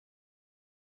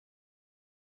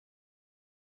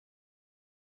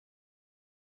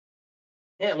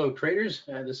Hello traders,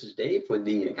 this is Dave with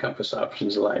the Compass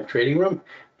Options Live Trading Room,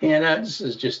 and this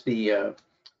is just the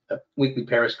weekly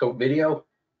Periscope video.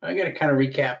 I'm going to kind of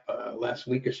recap last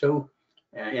week or so,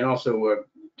 and also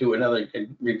do another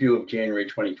review of January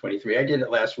 2023. I did it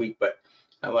last week, but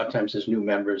a lot of times there's new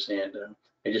members, and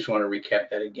I just want to recap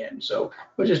that again. So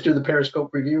we'll just do the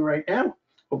Periscope review right now.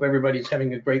 Hope everybody's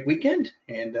having a great weekend,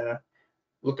 and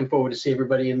looking forward to see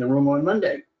everybody in the room on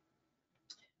Monday.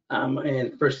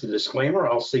 And first, a disclaimer: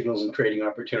 all signals and trading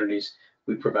opportunities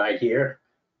we provide here,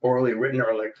 orally, written,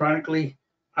 or electronically,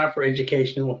 are for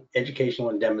educational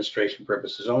and demonstration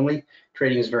purposes only.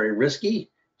 Trading is very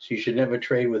risky, so you should never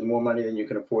trade with more money than you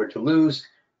can afford to lose.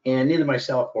 And neither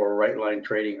myself or Right Line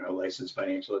Trading are licensed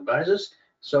financial advisors,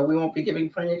 so we won't be giving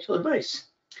financial advice.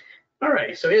 All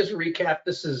right, so here's a recap.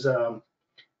 This is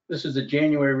the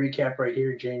January recap right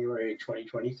here, January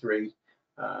 2023.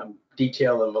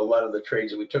 Detail of a lot of the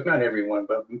trades that we took, not everyone,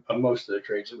 but most of the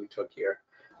trades that we took here.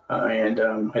 And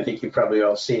I think you've probably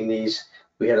all seen these.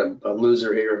 We had a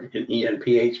loser here in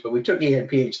ENPH, but we took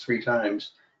ENPH 3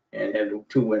 times and had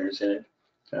 2 winners in it.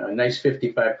 Nice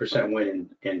 55% win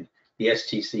in the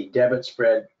STC debit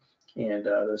spread. And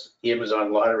this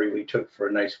Amazon lottery we took for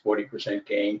a nice 40%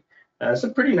 gain.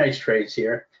 Some pretty nice trades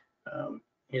here.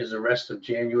 Here's the rest of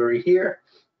January here.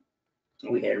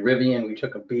 We had Rivian. We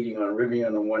took a beating on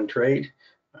Rivian on 1 trade.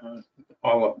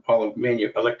 All of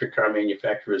electric car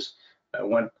manufacturers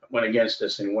went against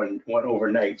us and won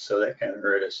overnight, so that kind of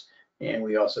hurt us. And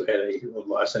we also had a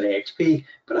loss in AXP.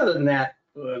 But other than that,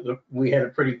 we had a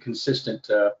pretty consistent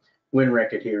win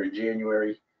record here in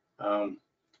January.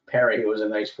 Parity was a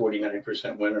nice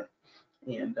 49% winner,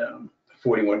 and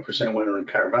 41% winner in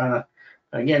Carvana.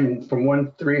 Again, from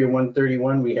 103 to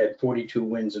 131, we had 42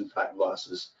 wins and 5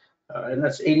 losses. And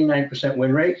that's 89%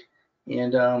 win rate.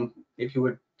 And if you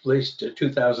would place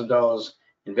 $2,000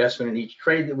 investment in each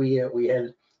trade that we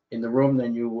had in the room,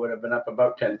 then you would have been up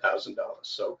about $10,000.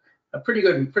 So a pretty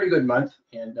good month.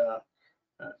 And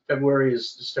February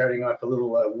is starting off a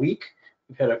little weak.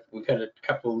 We've had a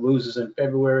couple of losses in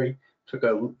February. Took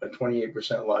a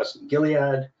 28% loss in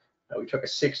Gilead. We took a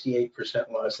 68%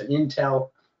 loss in Intel.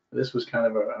 This was kind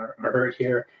of a hurt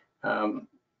here.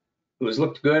 It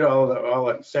looked good. All the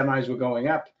semis were going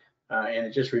up, and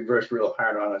it just reversed real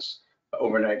hard on us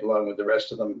overnight, along with the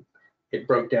rest of them. It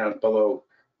broke down below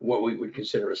what we would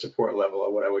consider a support level,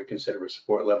 or what I would consider a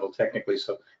support level technically.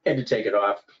 So I had to take it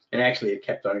off, and actually it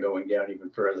kept on going down even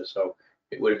further. So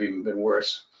it would have even been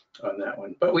worse on that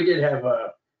one. But we did have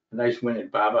a nice win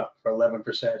at BABA for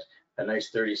 11%, a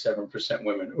nice 37%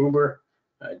 win in Uber,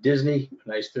 Disney, a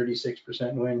nice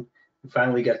 36% win. We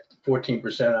finally got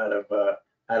 14% out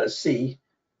of C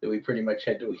that we pretty much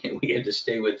had to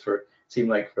stay with for, seemed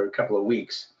like, for a couple of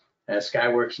weeks.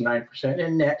 Skyworks 9%,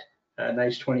 and net a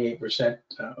nice 28%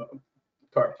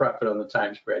 profit on the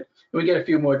time spread. And we get a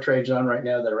few more trades on right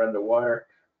now that are underwater.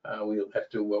 We'll have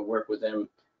to work with them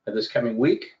this coming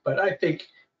week. But I think,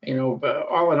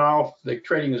 all in all, the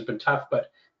trading has been tough,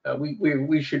 but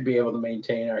we should be able to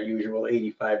maintain our usual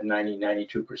 85, 90,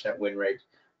 92% win rate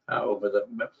over the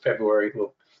February.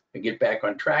 We'll get back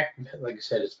on track. Like I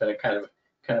said, it's been a kind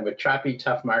of a choppy,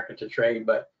 tough market to trade,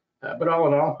 but all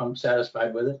in all, I'm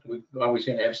satisfied with it. We're always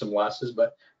going to have some losses,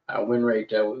 but our win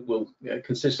rate will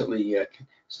consistently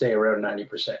stay around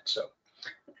 90%. So,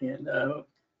 and I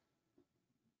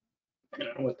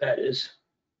don't know what that is.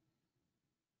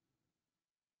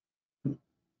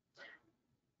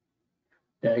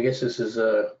 Yeah, I guess this is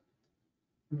let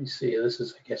me see. This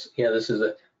is, I guess, yeah, this is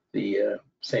the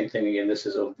same thing again. This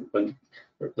is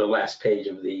the last page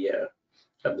of the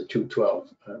 212,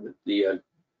 the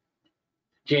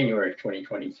January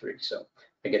 2023. So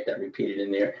I get that repeated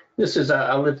in there. This is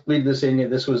I'll leave this in here.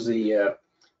 This was the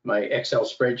my Excel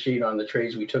spreadsheet on the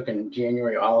trades we took in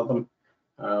January, all of them,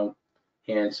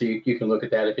 and so you can look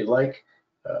at that if you'd like.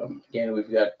 Again,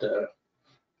 we've got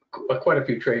quite a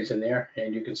few trades in there,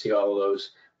 and you can see all of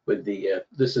those with the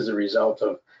this is a result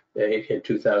of if you had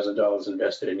 $2,000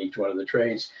 invested in each one of the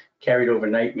trades. Carried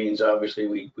overnight means obviously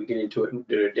we get into it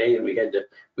in a day, and we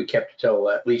kept it till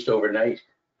at least overnight.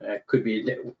 It could be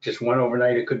just 1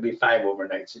 overnight, it could be 5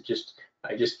 overnights.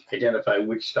 I just identify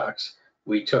which stocks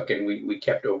we took and we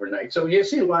kept overnight. So you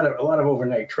see a lot of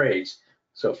overnight trades.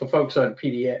 So for folks on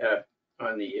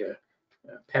on the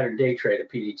pattern day trader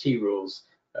PDT rules,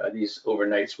 these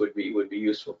overnights would be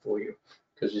useful for you,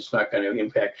 because it's not going to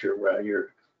impact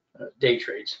your day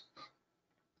trades.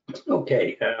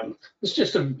 Okay, it's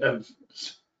just an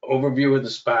overview of the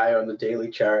SPY on the daily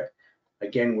chart.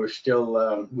 Again, we're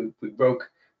still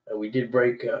we did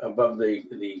break above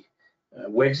the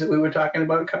wedge that we were talking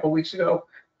about a couple weeks ago.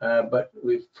 but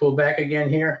we've pulled back again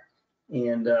here,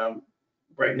 and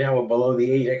right now we're below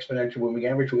the 8 exponential moving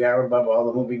average. We are above all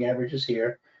the moving averages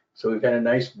here. So we've had a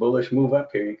nice bullish move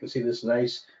up here. You can see this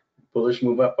nice bullish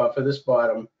move up off of this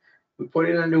bottom. We put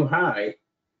in a new high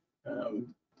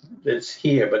that's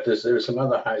here, but there's some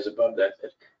other highs above that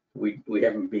we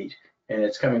haven't beat, and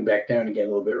it's coming back down again a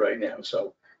little bit right now.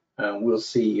 So we'll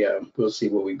see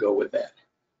where we go with that.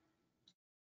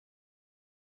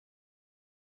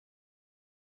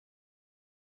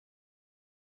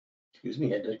 Excuse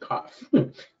me, I did cough.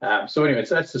 So anyway,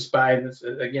 so that's the SPY.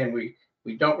 Again, we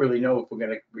don't really know if we're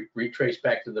going to retrace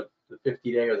back to the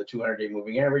 50-day or the 200-day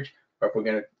moving average, or if we're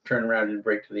going to turn around and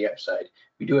break to the upside.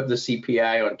 We do have the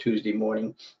CPI on Tuesday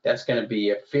morning. That's going to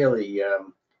be a fairly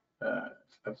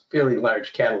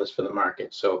large catalyst for the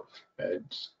market. So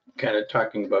kind of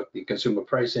talking about the consumer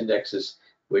price indexes,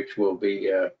 which will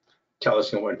be tell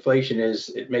us what inflation is.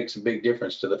 It makes a big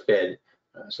difference to the Fed.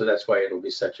 So that's why it'll be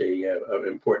such an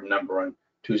important number on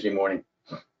Tuesday morning.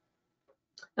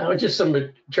 Now, just some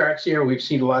charts here. We've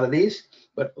seen a lot of these,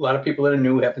 but a lot of people that are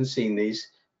new haven't seen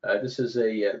these. This is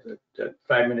a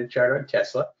 5-minute chart on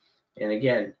Tesla. And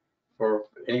again, for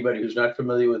anybody who's not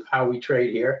familiar with how we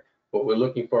trade here, what we're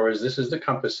looking for is this is the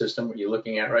compass system, what you're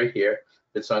looking at right here.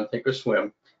 It's on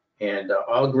Thinkorswim. And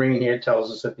all green here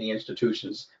tells us that the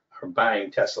institutions are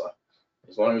buying Tesla.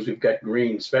 As long as we've got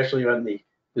green, especially on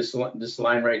this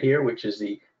line right here, which is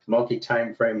the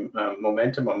multi-time frame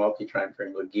momentum, a multi-time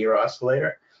frame Laguerre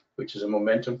oscillator, which is a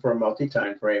momentum for a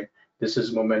multi-time frame. This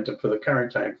is momentum for the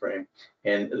current time frame.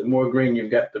 And the more green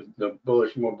you've got, the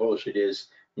more bullish it is.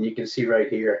 And you can see right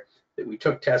here that we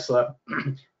took Tesla.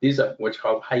 These are what's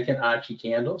called Heikin-Achi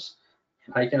candles.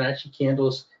 And Heikin-Achi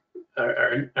candles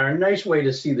are a nice way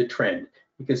to see the trend.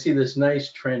 You can see this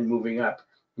nice trend moving up.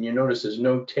 And you notice there's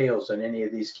no tails on any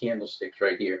of these candlesticks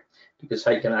right here, because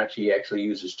Heikin-Achi actually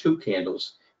uses 2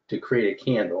 candles to create a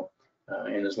candle.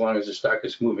 And as long as the stock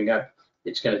is moving up,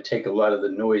 it's going to take a lot of the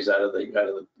noise out of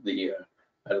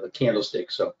the candlestick.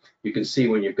 So you can see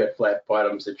when you've got flat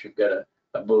bottoms that you've got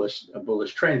a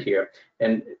bullish trend here.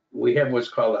 And we have what's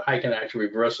called a Heikin-Achi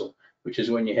reversal, which is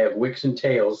when you have wicks and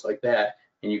tails like that,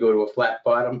 and you go to a flat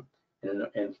bottom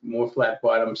and more flat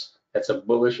bottoms. That's a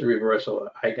bullish reversal,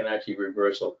 a Heikin-Achi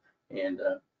reversal, and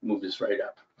move this right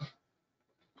up.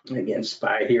 And again,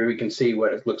 SPY here, we can see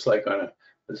what it looks like on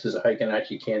this is a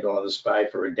Heikin-Achi candle on the SPY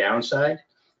for a downside.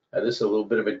 This is a little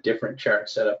bit of a different chart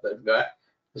setup that I've got.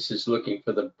 This is looking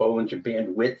for the Bollinger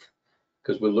Band width,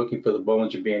 because we're looking for the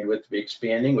Bollinger Band width to be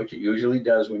expanding, which it usually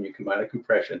does when you come out of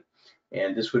compression.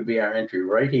 And this would be our entry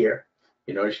right here.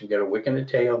 You notice you've got a wick in the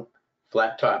tail,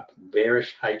 flat top,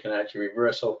 bearish Heikin-Achi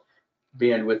reversal,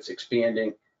 band width's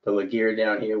expanding. The Laguerre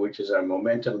down here, which is our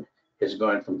momentum, has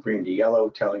gone from green to yellow,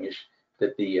 telling us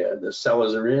that the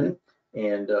sellers are in,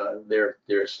 and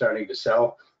they're starting to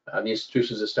sell. The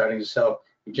institutions are starting to sell.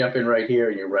 You jump in right here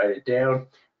and you write it down.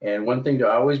 And one thing to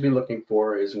always be looking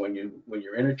for is when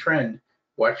you're in a trend,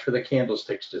 watch for the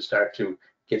candlesticks to start to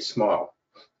get small.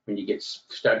 When you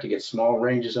start to get small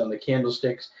ranges on the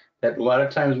candlesticks, that a lot of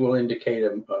times will indicate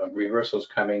a reversal's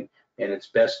coming, and it's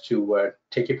best to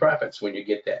take your profits when you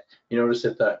get that. You notice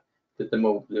that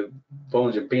the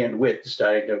Bollinger Band width is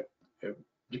starting to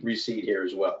recede here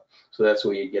as well. So that's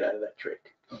where you get out of that trade.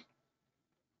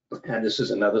 And this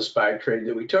is another SPY trade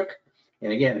that we took.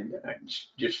 And again,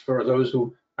 just for those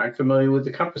who aren't familiar with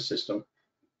the compass system,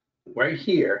 right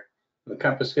here, the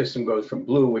compass system goes from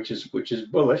blue, which is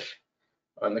bullish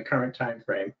on the current time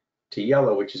frame, to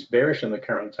yellow, which is bearish on the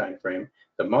current time frame.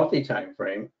 The multi-time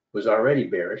frame was already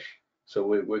bearish, so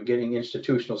we're getting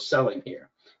institutional selling here.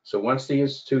 So once the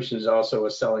institutions also are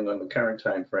selling on the current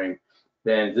time frame,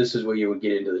 then this is where you would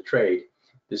get into the trade.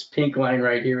 This pink line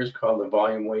right here is called the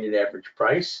volume weighted average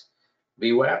price,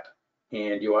 VWAP,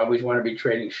 and you always want to be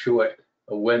trading short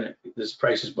when this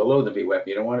price is below the VWAP.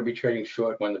 You don't want to be trading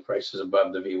short when the price is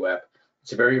above the VWAP.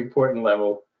 It's a very important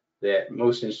level that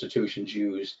most institutions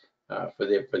use for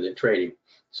their trading.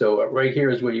 So right here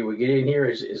is where you would get in here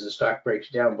is the stock breaks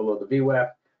down below the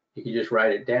VWAP. You can just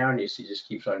write it down. You see, it just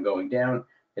keeps on going down.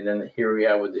 And then here we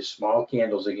are with these small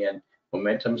candles again.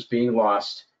 Momentum's being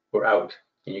lost. We're out.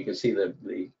 And you can see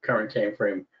the current time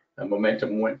frame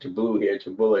momentum went to blue here,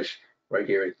 to bullish right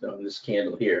here on this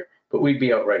candle here. But we'd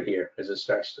be out right here as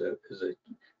the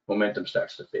momentum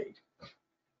starts to fade.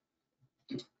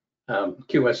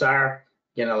 QSR,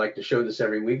 again, I like to show this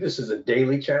every week. This is a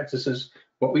daily chart. This is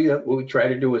what we try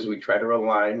to do is we try to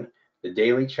align the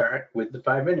daily chart with the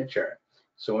 5-minute chart.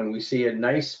 So when we see a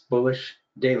nice bullish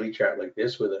daily chart like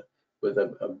this with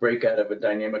a breakout of a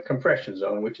dynamic compression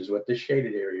zone, which is what this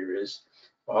shaded area is,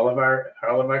 all of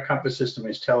our compass system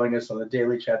is telling us on the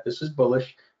daily chart, this is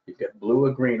bullish. You've got blue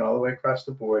or green all the way across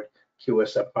the board.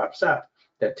 QSR pops up.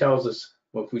 That tells us,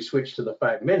 well, if we switch to the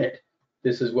 5-minute,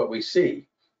 this is what we see.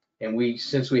 And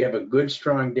since we have a good,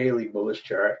 strong daily bullish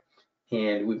chart,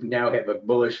 and we now have a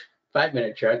bullish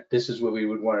 5-minute chart, this is where we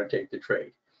would want to take the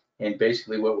trade. And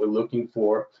basically what we're looking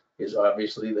for is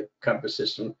obviously the compass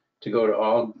system to go to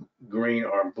all green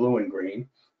or blue and green.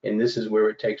 And this is where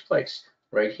it takes place,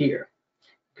 right here.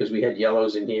 Because we had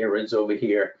yellows in here, reds over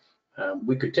here.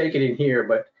 We could take it in here,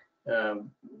 but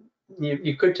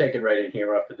you could take it right in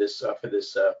here off of this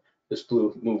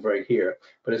blue move right here.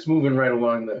 But it's moving right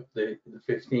along the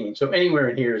 15. So anywhere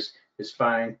in here is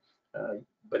fine.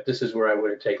 But this is where I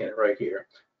would have taken it right here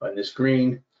on this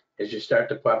green. As you start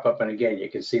to pop up, and again, you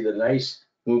can see the nice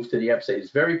move to the upside.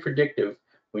 It's very predictive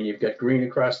when you've got green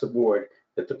across the board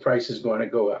that the price is going to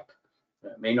go up.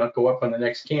 It may not go up on the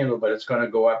next candle, but it's going to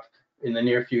go up in the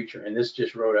near future. And this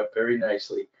just rode up very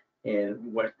nicely and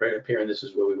went right up here, and this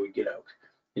is where we would get out.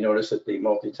 You notice that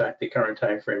the current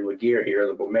time frame with gear here,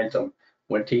 the momentum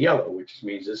went to yellow, which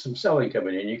means there's some selling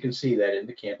coming in. You can see that in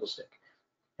the candlestick.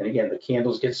 And again, the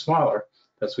candles get smaller.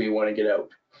 That's where you want to get out.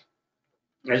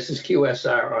 This is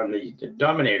QSR on the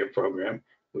Dominator program,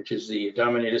 which is the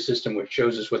Dominator system, which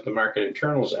shows us what the market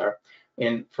internals are.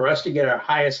 And for us to get our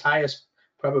highest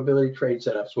probability trade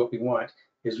setups, what we want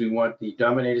is we want the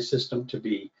Dominator system to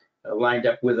be lined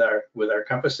up with our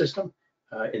compass system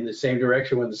in the same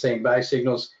direction with the same buy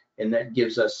signals, and that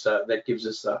gives us the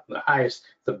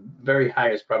very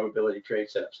highest probability trade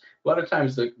setups. A lot of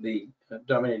times the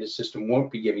Dominator system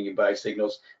won't be giving you buy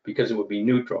signals because it would be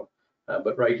neutral.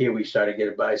 But right here we started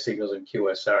getting buy signals in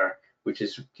QSR, which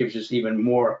gives us even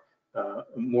more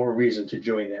reason to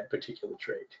join that particular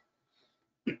trade.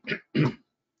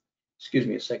 Excuse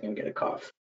me a second, get a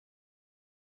cough.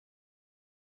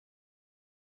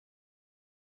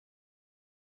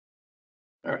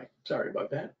 All right, sorry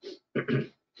about that.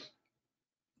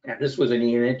 Now, this was an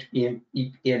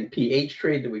ENPH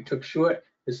trade that we took short.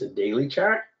 This is a daily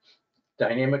chart,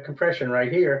 dynamic compression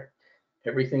right here.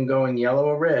 Everything going yellow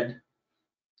or red.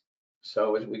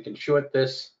 So as we can short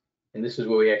this, and this is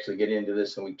where we actually get into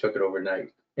this, and we took it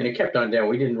overnight. And it kept on down.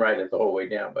 We didn't ride it the whole way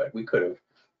down, but we could have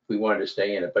if we wanted to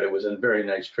stay in it. But it was a very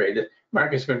nice trade. The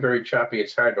market's been very choppy.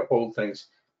 It's hard to hold things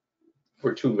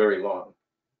for too very long.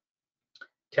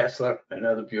 Tesla,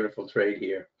 another beautiful trade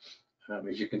here.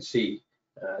 As you can see,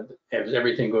 as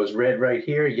everything goes red right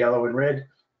here, yellow and red,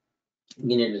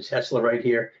 you get into Tesla right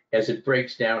here as it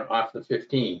breaks down off the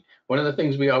 15. One of the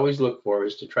things we always look for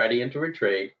is to try to enter a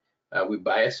trade. We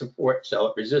buy a support, sell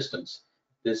at resistance.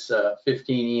 This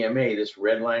 15 EMA, this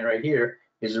red line right here,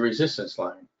 is a resistance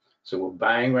line. So we're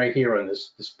buying right here on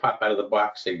this pop out of the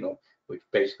box signal, which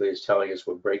basically is telling us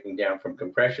we're breaking down from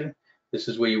compression. This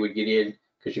is where you would get in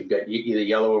because you've got either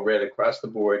yellow or red across the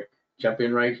board. Jump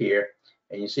in right here,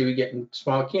 and you see we're getting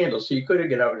small candles. So you could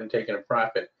have got out and taken a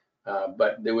profit,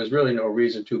 but there was really no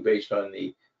reason to based on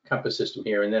the compass system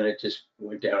here. And then it just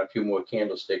went down a few more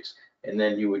candlesticks, and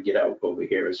then you would get out over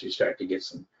here as you start to get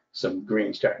some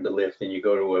green starting to lift, and you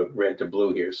go to a red to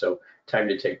blue here. So time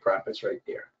to take profits right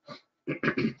there.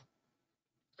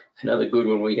 Another good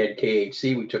one, we had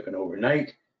KHC. We took it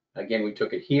overnight. Again, we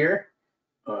took it here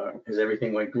as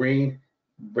everything went green,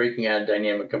 breaking out of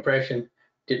dynamic compression.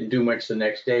 Didn't do much the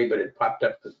next day, but it popped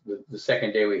up the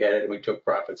second day we had it, and we took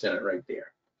profits in it right there.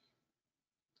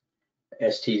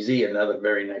 STZ, another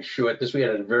very nice short. We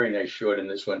had a very nice short in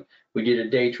this one. We did a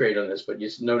day trade on this, but you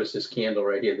notice this candle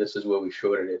right here. This is where we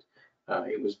shorted it.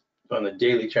 It was on the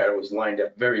daily chart. It was lined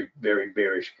up very, very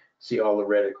bearish. See all the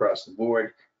red across the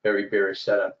board. Very bearish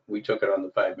setup. We took it on the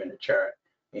 5-minute chart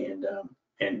and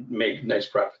made nice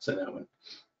profits in that one.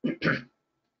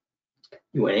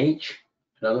 UNH,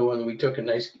 another one we took a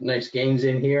nice gains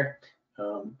in here.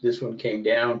 This one came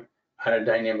down out of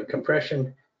dynamic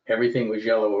compression. Everything was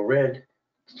yellow or red.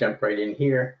 Jump right in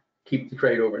here, keep the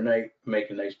trade overnight, make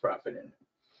a nice profit in it.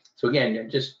 So again, I'm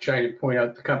just trying to point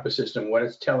out the compass system, what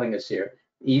it's telling us here.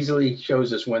 Easily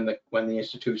shows us when the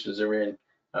institutions are in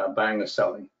buying or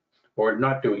selling, or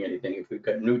not doing anything. If we've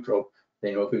got neutral,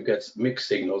 they know if we've got mixed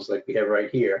signals like we have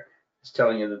right here, it's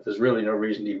telling you that there's really no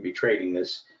reason to be trading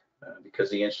this because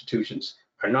the institutions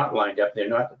are not lined up. They're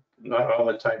not all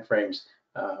the time frames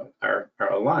are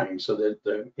aligned, so that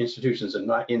the institutions are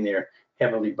not in there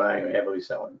heavily buying or heavily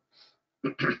selling.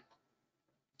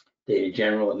 Data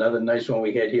General, another nice one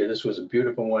we had here. This was a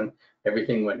beautiful one.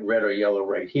 Everything went red or yellow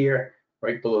right here,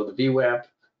 right below the VWAP,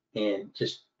 and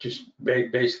just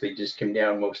basically just came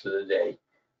down most of the day.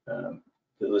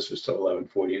 The list was till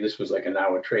 11:40. This was like an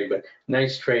hour trade, but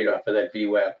nice trade off of that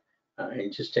VWAP.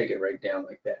 and just take it right down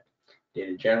like that.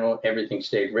 Data general, everything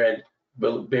stayed red,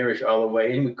 bearish all the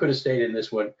way, and we could have stayed in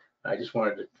this one. I just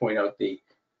wanted to point out the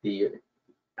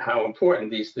how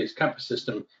important these compass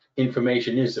system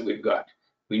information is that we've got.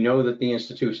 We know that the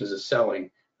institutions are selling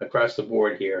across the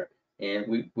board here,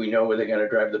 and we know where they're going to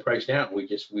drive the price down. We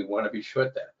want to be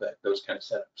short those kind of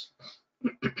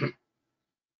setups.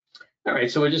 All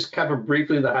right, so we'll just cover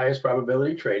briefly the highest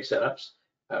probability trade setups.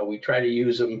 We try to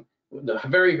use them. The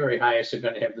very, very highest are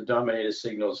going to have the dominator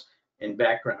signals and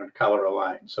background color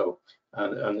aligned. So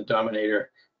on the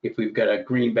dominator, if we've got a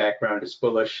green background, it's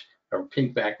bullish, or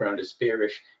pink background is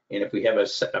bearish. And if we have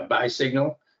a buy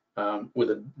signal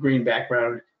with a green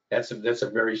background, that's a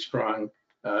very strong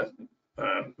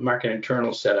market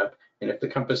internal setup. And if the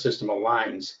compass system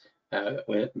aligns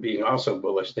with being also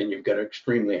bullish, then you've got an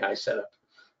extremely high setup.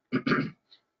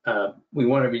 We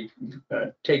want to be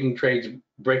taking trades,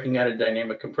 breaking out of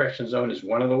dynamic compression zone is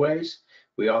one of the ways.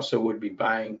 We also would be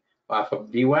buying off of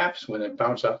VWAPs when it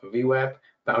bounce off of VWAP,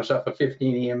 bounce off of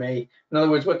 15 EMA. In other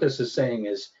words, what this is saying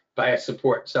is buy at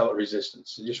support, sell at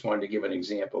resistance. I just wanted to give an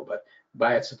example, but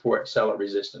buy at support, sell at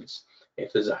resistance.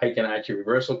 If there's a Heikin-Achi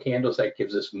reversal candles, that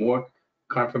gives us more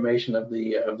confirmation of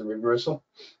the reversal.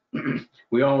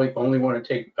 We only want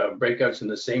to take breakouts in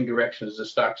the same direction as the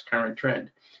stock's current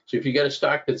trend. So if you get a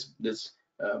stock that's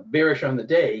bearish on the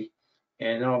day,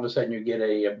 and all of a sudden you get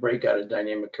a breakout of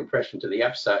dynamic compression to the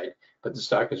upside, but the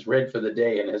stock is red for the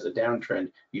day and has a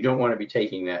downtrend, you don't want to be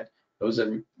taking that. Those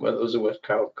are what's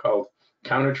called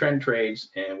counter trend trades,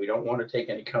 and we don't want to take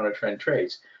any counter trend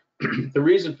trades. The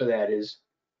reason for that is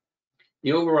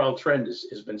the overall trend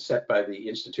has been set by the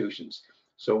institutions.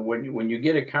 So when you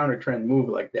get a counter trend move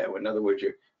like that, in other words,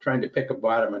 you're trying to pick a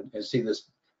bottom and see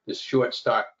this short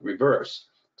stock reverse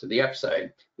to the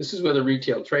upside, this is where the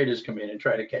retail traders come in and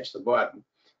try to catch the bottom.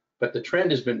 But the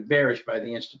trend has been bearish by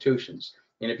the institutions.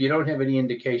 And if you don't have any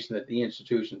indication that the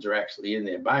institutions are actually in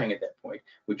there buying at that point,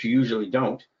 which you usually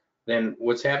don't, then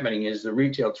what's happening is the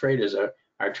retail traders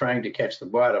are trying to catch the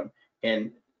bottom.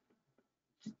 And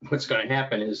what's going to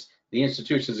happen is the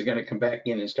institutions are going to come back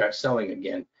in and start selling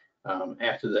again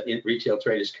after the retail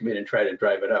traders come in and try to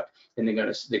drive it up. And they're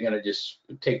going to just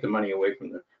take the money away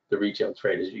from the retail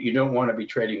traders. You don't want to be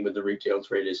trading with the retail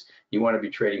traders. You want to be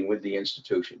trading with the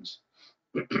institutions.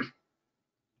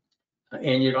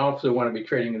 And you'd also want to be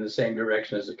trading in the same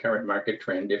direction as the current market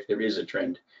trend if there is a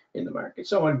trend in the market.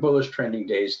 So on bullish trending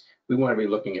days, we want to be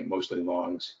looking at mostly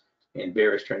longs. And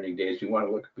bearish trending days, we want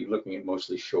to be looking at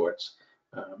mostly shorts.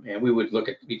 And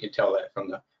we can tell that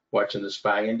from watching the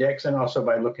SPY index, and also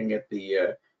by looking at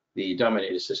the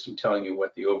dominator system telling you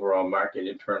what the overall market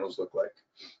internals look like.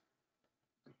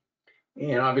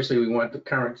 And obviously we want the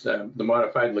current, the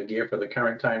modified Laguerre for the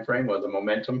current time frame, or the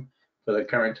momentum for the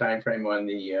current time frame on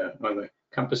the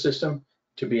compass system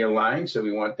to be aligned. So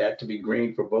we want that to be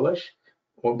green for bullish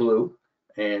or blue,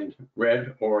 and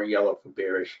red or yellow for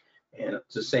bearish. And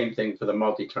it's the same thing for the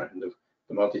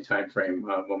multi-time frame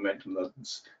momentum.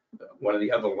 That's one of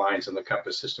the other lines on the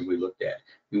compass system we looked at.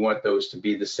 We want those to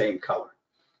be the same color.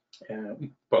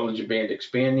 Bollinger Band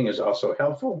expanding is also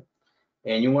helpful.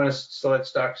 And you want to select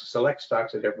stocks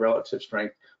that have relative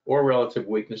strength or relative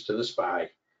weakness to the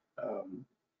SPY.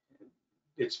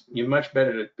 You're much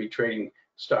better to be trading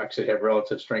stocks that have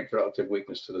relative strength, relative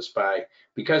weakness to the SPY,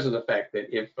 because of the fact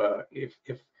that if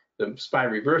the SPY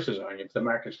reverses on you, if the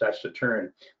market starts to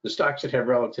turn, the stocks that have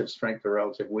relative strength or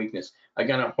relative weakness are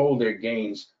going to hold their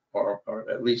gains, or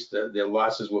at least their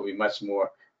losses will be much more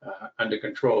under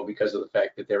control, because of the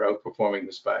fact that they're outperforming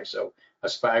the SPY. So a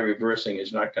SPY reversing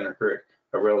is not going to hurt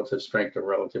a relative strength or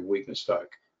relative weakness stock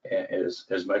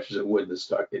as much as it would the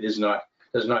stock that does not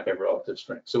have relative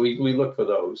strength. So we look for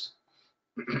those.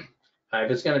 If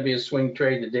it's going to be a swing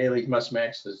trade, the daily must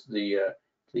match the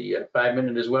 5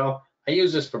 minute as well. I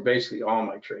use this for basically all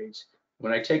my trades.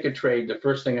 When I take a trade, the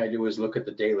first thing I do is look at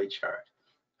the daily chart.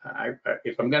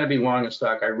 If I'm going to be long a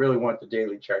stock, I really want the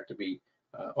daily chart to be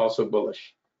also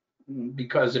bullish,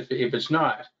 because if it's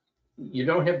not, you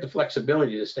don't have the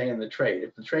flexibility to stay in the trade.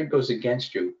 If the trade goes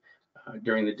against you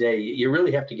during the day, you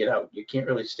really have to get out. You can't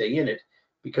really stay in it,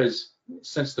 because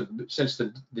since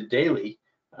the daily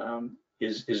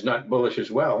is not bullish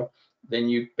as well, then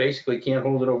you basically can't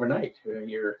hold it overnight.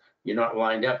 You're not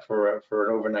lined up for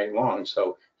an overnight long,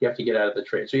 so you have to get out of the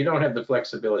trade. So you don't have the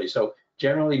flexibility. So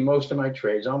generally, most of my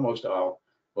trades, almost all,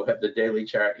 will have the daily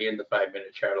chart and the 5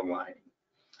 minute chart aligning.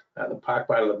 The pop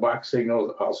out of the box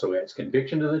signal also adds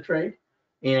conviction to the trade,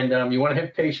 and you want to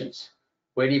have patience.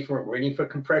 Waiting for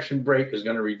compression break is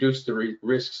going to reduce the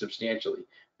risk substantially.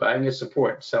 Buying at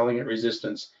support, selling at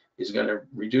resistance is going to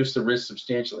reduce the risk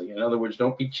substantially. In other words,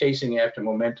 don't be chasing after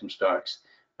momentum stocks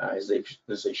as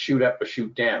they shoot up or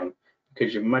shoot down,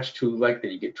 because you're much too likely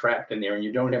to get trapped in there, and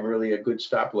you don't have really a good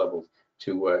stop level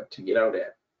to get out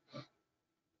at.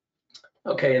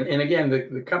 Okay, and again,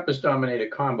 the compass dominator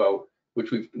combo,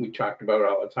 which we talked about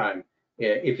all the time.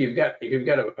 If you've got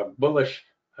a bullish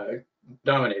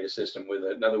dominator system with,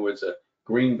 in other words, a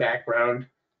green background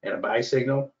and a buy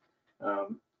signal,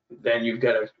 then you've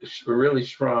got a really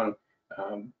strong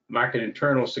market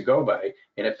internals to go by.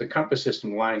 And if the compass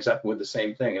system lines up with the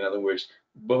same thing, in other words,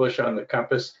 bullish on the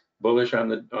compass, bullish on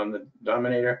the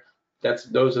dominator,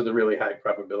 those are the really high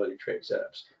probability trade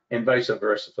setups, and vice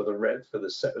versa for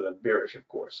the bearish, of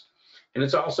course. And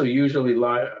it's also usually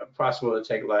possible to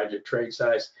take larger trade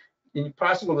size, and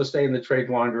possible to stay in the trade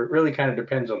longer. It really kind of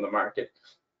depends on the market.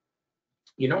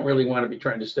 You don't really want to be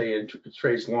trying to stay in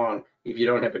trades long if you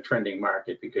don't have a trending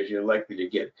market, because you're likely to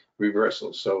get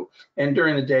reversals. So, and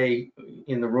during the day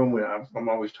in the room, I'm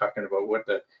always talking about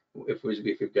if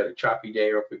we've got a choppy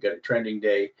day, or if we've got a trending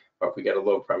day, or if we got a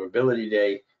low probability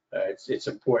day. It's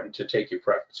important to take your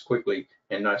profits quickly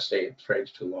and not stay in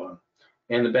trades too long.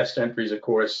 And the best entries, of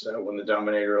course, when the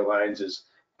dominator aligns, is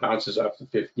bounces off the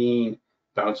 15,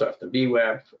 bounce off the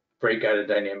VWAP, break out of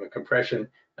dynamic compression,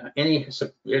 any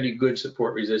good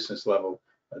support resistance level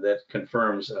that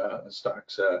confirms the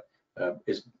stocks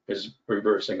is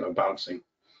reversing or bouncing.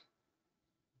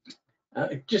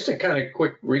 Just a kind of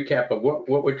quick recap of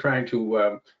what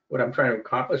I'm trying to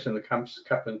accomplish in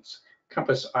the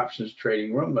Compass Options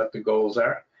Trading Room, what the goals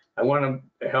are. I want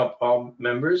to help all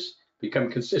members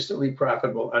become consistently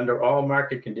profitable under all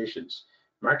market conditions.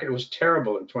 Market was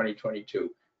terrible in 2022,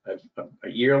 a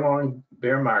year-long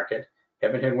bear market.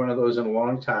 Haven't had one of those in a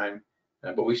long time,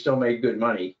 but we still made good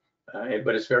money.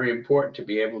 But it's very important to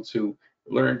be able to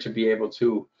learn to be able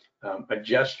to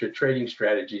adjust your trading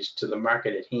strategies to the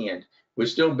market at hand. We're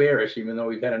still bearish, even though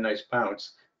we've had a nice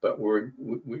bounce, but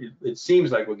it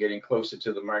seems like we're getting closer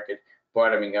to the market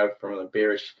bottoming out from the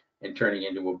bearish and turning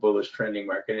into a bullish trending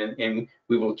market, and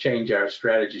we will change our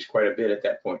strategies quite a bit at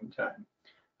that point in time.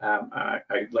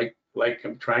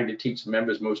 I'm trying to teach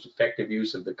members most effective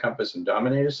use of the compass and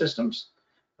dominator systems,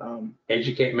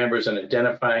 educate members on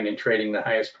identifying and trading the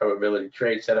highest probability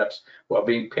trade setups while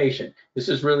being patient. This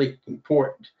is really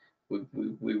important.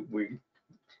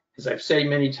 As I've said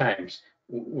many times,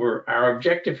 our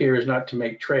objective here is not to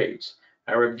make trades.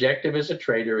 Our objective as a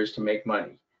trader is to make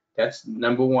money. That's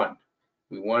number one.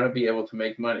 We want to be able to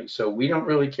make money. So we don't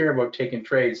really care about taking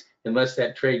trades unless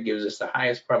that trade gives us the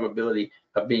highest probability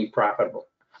of being profitable.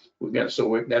 That's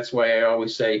why I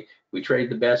always say we trade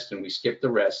the best and we skip the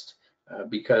rest,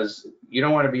 because you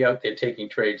don't want to be out there taking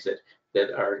trades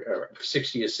that are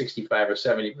 60 or 65 or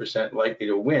 70% likely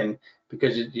to win,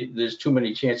 because there's too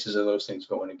many chances of those things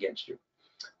going against you.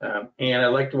 And I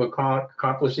like to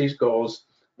accomplish these goals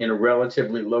in a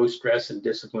relatively low stress and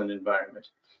disciplined environment.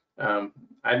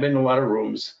 I've been in a lot of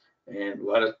rooms, and a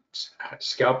lot of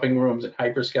scalping rooms and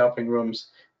hyper scalping rooms,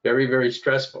 very, very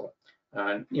stressful.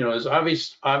 There's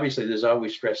obviously there's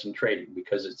always stress in trading,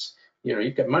 because it's,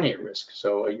 you've got money at risk,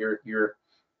 so you're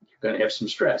going to have some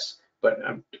stress. But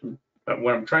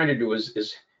what I'm trying to do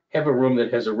is have a room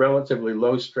that has a relatively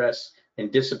low stress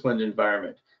and disciplined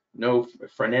environment. No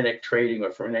frenetic trading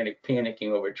or frenetic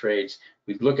panicking over trades.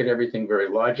 We look at everything very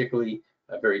logically,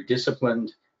 very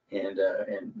disciplined, and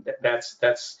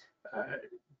that's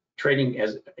trading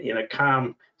as in a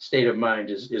calm state of mind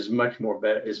is much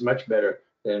better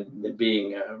than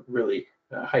being really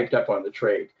hyped up on the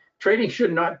trade. Trading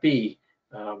should not be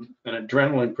an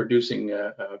adrenaline producing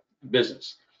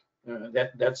business.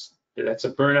 That's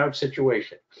a burnout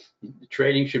situation.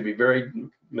 Trading should be very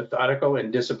methodical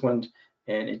and disciplined,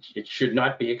 and it should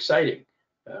not be exciting.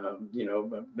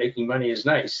 Making money is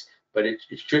nice, but it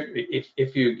should,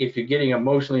 if you're getting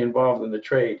emotionally involved in the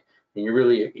trade and you're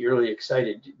really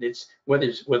excited, it's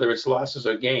whether it's losses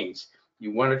or gains,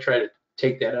 you want to try to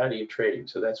take that out of your trading.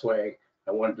 So that's why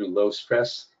I want to do low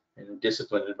stress and a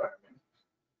disciplined environment.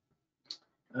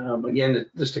 Again,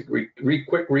 just a quick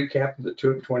recap of the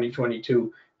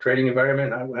 2022 trading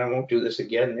environment. I won't do this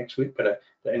again next week, but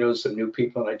I know some new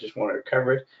people and I just wanted to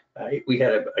cover it. We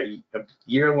had a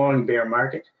year-long bear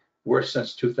market, worst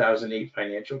since 2008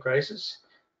 financial crisis.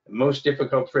 The most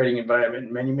difficult trading environment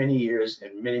in many, many years,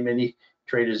 and many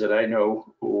traders that I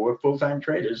know who were full-time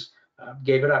traders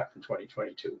gave it up in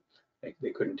 2022.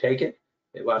 They couldn't take it.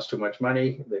 They lost too much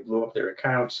money. They blew up their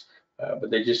accounts, but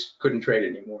they just couldn't trade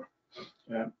anymore.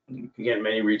 Again,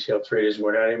 many retail traders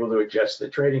were not able to adjust their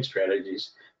trading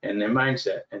strategies and their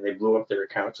mindset, and they blew up their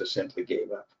accounts or simply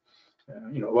gave up.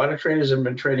 A lot of traders have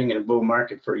been trading in a bull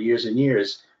market for years and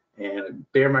years, and a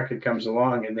bear market comes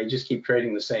along and they just keep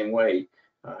trading the same way,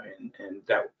 and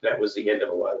that was the end of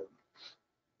a lot of them.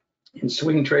 And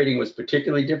swing trading was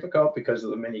particularly difficult because of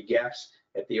the many gaps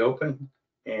at the open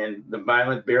and the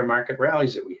violent bear market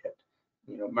rallies that we had.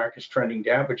 You know, markets trending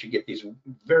down, but you get these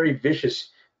very vicious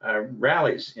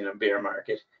rallies in a bear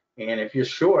market. And if you're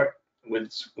short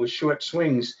with short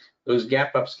swings, those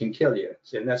gap ups can kill you.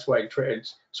 And that's why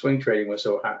swing trading was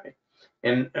so high.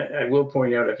 And I will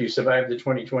point out, if you survive the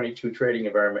 2022 trading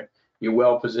environment, you're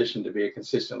well positioned to be a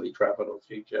consistently profitable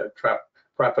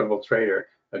trader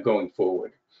going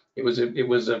forward. It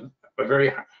was a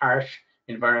very harsh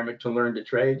environment to learn to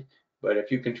trade, but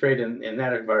if you can trade in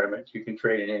that environment, you can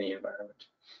trade in any environment.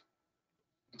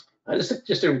 This is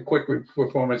just a quick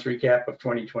performance recap of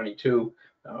 2022.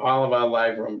 All of our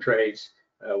live room trades,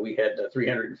 we had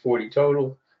 340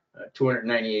 total,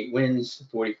 298 wins,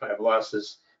 45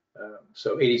 losses,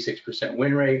 so 86%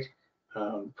 win rate,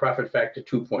 profit factor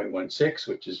 2.16,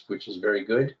 which is very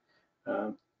good.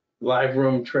 Live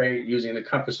room trade using the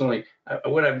compass only.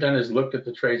 What I've done is looked at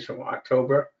the trades from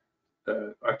October,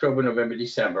 November,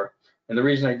 December, and the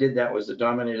reason I did that was the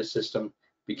dominator system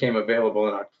became available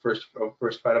in our first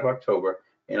part of October,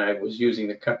 and I was using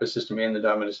the compass system and the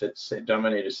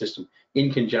dominator system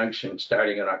in conjunction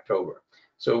starting in October.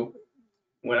 So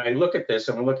when I look at this,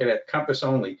 and we're looking at compass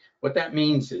only, what that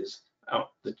means is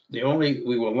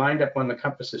we were lined up on the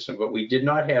compass system, but we did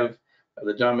not have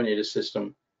the dominator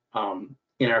system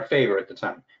in our favor at the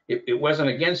time. It wasn't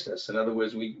against us. In other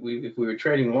words, if we were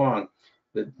trading long,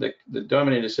 the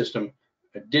dominator system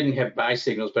didn't have buy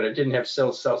signals, but it didn't have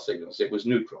sell signals. It was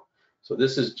neutral. So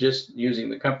this is just using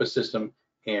the compass system,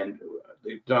 and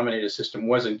the dominator system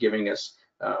wasn't giving us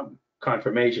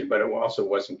confirmation, but it also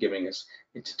wasn't giving us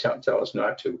to tell us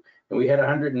not to. And we had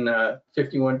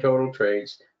 151 total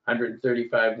trades,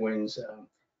 135 wins,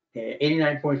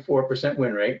 89.4%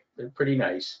 win rate. They're pretty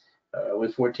nice.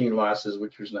 With 14 losses,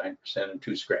 which was 9%, and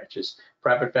 2 scratches.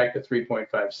 Profit factor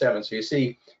 3.57. So you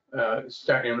see,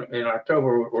 starting in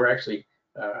October, we're actually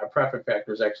our profit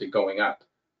factor is actually going up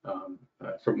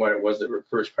from what it was the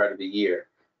first part of the year,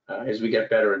 as we get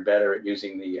better and better at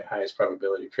using the highest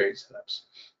probability trade setups.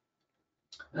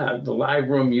 The live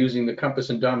room using the compass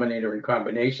and dominator in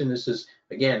combination. This is,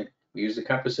 again, we use the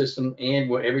compass system,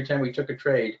 and every time we took a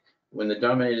trade, when the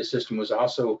dominator system was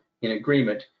also in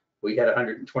agreement, we had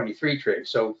 123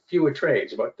 trades, so fewer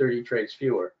trades, about 30 trades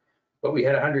fewer, but we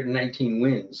had 119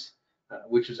 wins,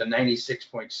 which was a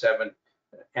 96.7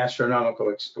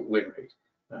 astronomical win rate,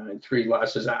 and 3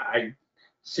 losses. I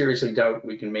seriously doubt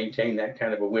we can maintain that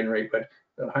kind of a win rate, but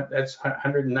that's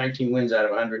 119 wins out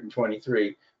of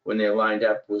 123 when they're lined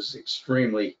up was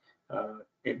extremely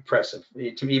impressive,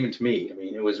 even to me. I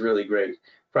mean, it was really great.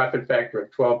 Profit factor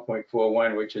of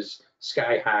 12.41, which is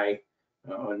sky high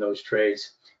on those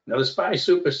trades. Now the SPY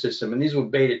super system, and these were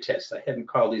beta tests. I hadn't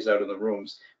called these out in the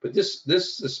rooms, but the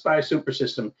SPY super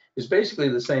system is basically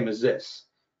the same as this,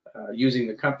 using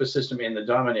the compass system and the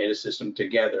dominator system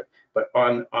together, but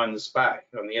on the SPY,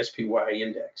 on the SPY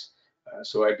index.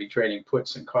 So I'd be trading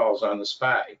puts and calls on the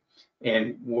SPY,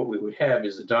 and what we would have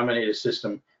is the dominator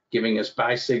system giving us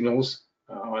buy signals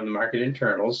on the market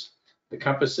internals. The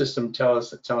compass system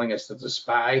telling us that the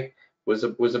SPY was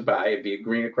a buy. It'd be a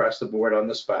green across the board on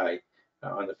the SPY.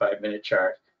 On the 5-minute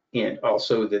chart, and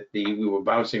also that we were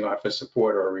bouncing off a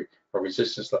support or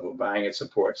resistance level, buying at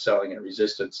support, selling at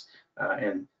resistance,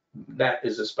 and that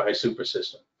is the SPY super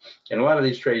system. And a lot of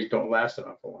these trades don't last an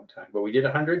awful long time, but we did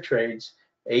 100 trades,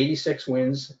 86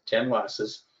 wins, 10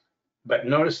 losses, but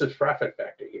notice the profit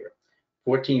factor here,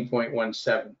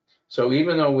 14.17. So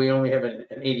even though we only have an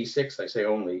 86, I say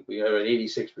only, we have an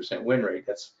 86% win rate,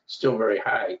 that's still very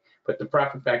high, but the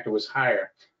profit factor was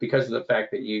higher because of the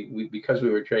fact that because we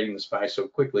were trading the SPY so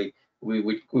quickly, we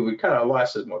would cut our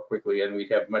losses more quickly, and we'd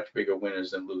have much bigger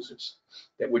winners than losers,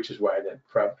 which is why that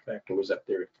profit factor was up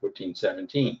there at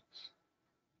 14.17.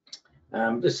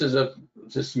 This is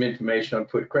just some information on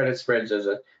put credit spreads. As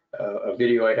a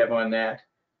video I have on that.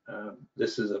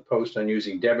 This is a post on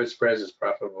using debit spreads as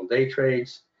profitable day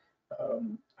trades.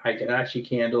 Fibonacci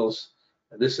candles.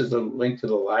 This is a link to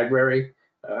the library.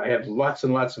 I have lots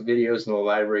and lots of videos in the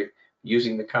library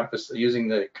using the compass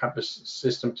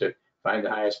system to find the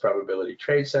highest probability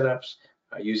trade setups,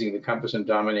 using the compass and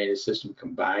dominator system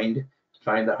combined to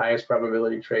find the highest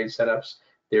probability trade setups.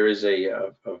 There is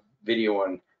a video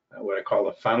on what I call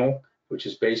a funnel, which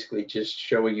is basically just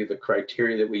showing you the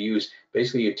criteria that we use.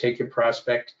 Basically, you take your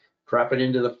prospect, drop it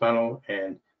into the funnel,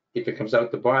 and if it comes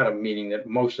out the bottom, meaning that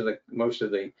most of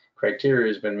the criteria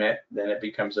has been met, then it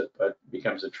becomes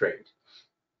a trade.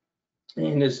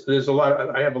 And there's a lot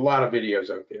of, I have a lot of videos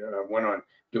out there. One on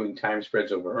doing time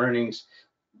spreads over earnings,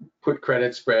 put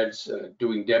credit spreads,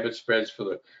 doing debit spreads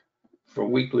for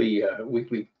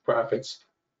weekly profits.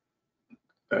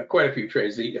 Quite a few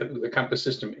trades. The compass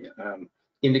system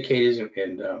indicators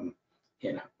and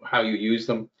how you use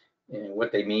them and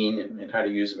what they mean and how to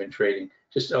use them in trading.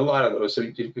 Just a lot of those. So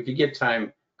if you get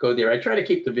time, go there. I try to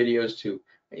keep the videos to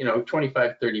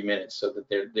 25, 30 minutes so that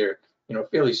they're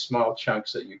fairly small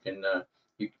chunks that you're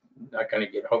not going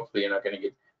to get. Hopefully, you're not going to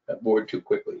get bored too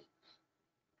quickly.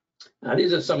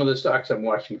 These are some of the stocks I'm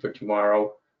watching for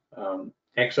tomorrow.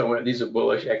 XOM, these are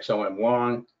bullish. XOM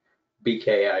long,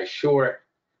 BKI short.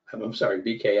 I'm sorry,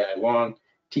 BKI long,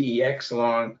 TEX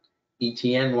long,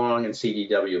 ETN long, and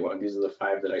CDW long. These are the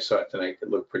 5 that I saw tonight that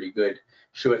look pretty good.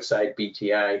 Short side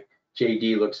BTI,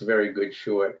 JD looks very good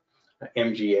short,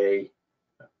 MGA,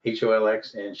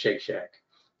 HOLX, and Shake Shack.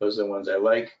 Those are the ones I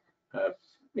like. For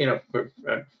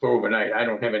overnight, I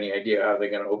don't have any idea how they're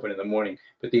going to open in the morning,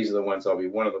 but these are the ones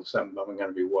one of them, something I'm going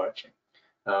to be watching.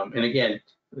 And again,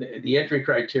 the entry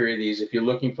criteria, if you're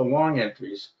looking for long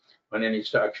entries on any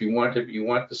stocks, you want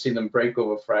to see them break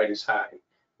over Friday's high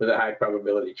with a high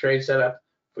probability trade setup.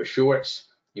 For shorts,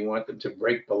 you want them to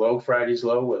break below Friday's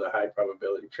low with a high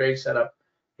probability trade setup,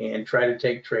 and try to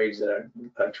take trades that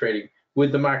are trading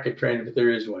with the market trend if there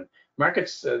is one.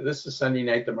 Markets, this is Sunday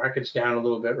night, the market's down a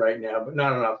little bit right now, but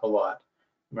not an awful lot.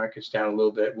 The market's down a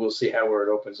little bit. We'll see where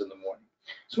it opens in the morning.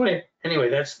 So anyway,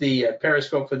 that's the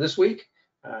Periscope for this week.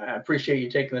 I appreciate you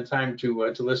taking the time to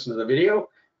listen to the video.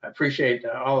 I appreciate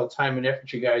all the time and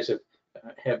effort you guys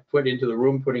have put into the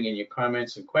room, putting in your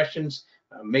comments and questions.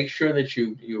 Make sure that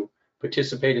you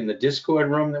participate in the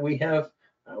Discord room that we have.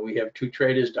 We have 2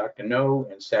 traders, Dr. No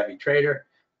and Savvy Trader,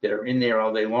 that are in there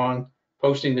all day long,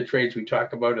 posting the trades we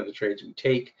talk about and the trades we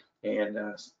take. And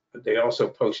they also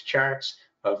post charts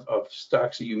of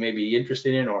stocks that you may be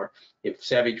interested in, or if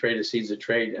Savvy Trader sees a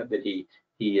trade that he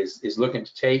is looking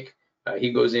to take,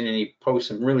 he goes in and he posts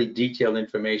some really detailed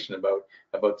information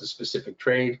about the specific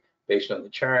trade based on the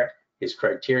chart, his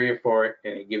criteria for it,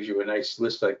 and he gives you a nice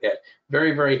list like that.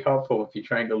 Very, very helpful if you're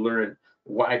trying to learn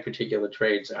why particular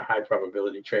trades are high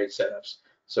probability trade setups.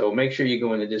 So make sure you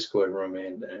go in the Discord room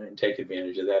and take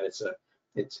advantage of that.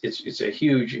 It's a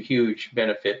huge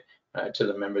benefit to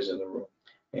the members in the room.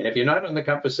 And if you're not on the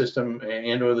Compass system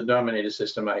and/or the Dominator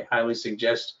system, I highly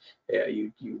suggest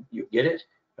you get it.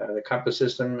 The Compass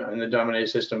system and the Dominator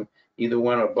system, either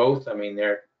one or both. I mean,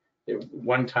 they're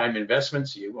one-time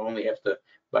investments. You only have to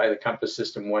buy the Compass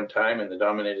system one time and the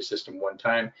Dominator system one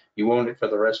time. You own it for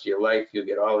the rest of your life. You'll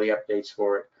get all the updates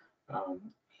for it.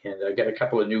 And I got a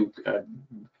couple of new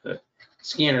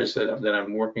scanners that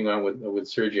I'm working on with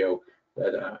Sergio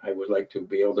that I would like to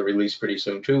be able to release pretty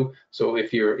soon too. So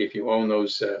if you own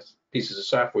those pieces of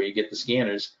software, you get the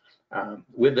scanners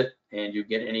with it, and you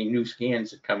get any new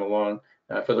scans that come along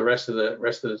for the rest of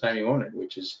the time you own it,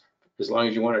 which is as long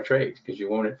as you want to trade, because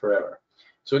you own it forever.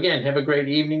 So again, have a great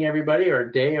evening, everybody, or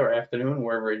day or afternoon,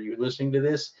 wherever you're listening to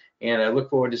this. And I look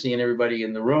forward to seeing everybody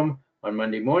in the room on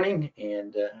Monday morning.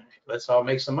 And let's all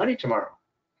make some money tomorrow.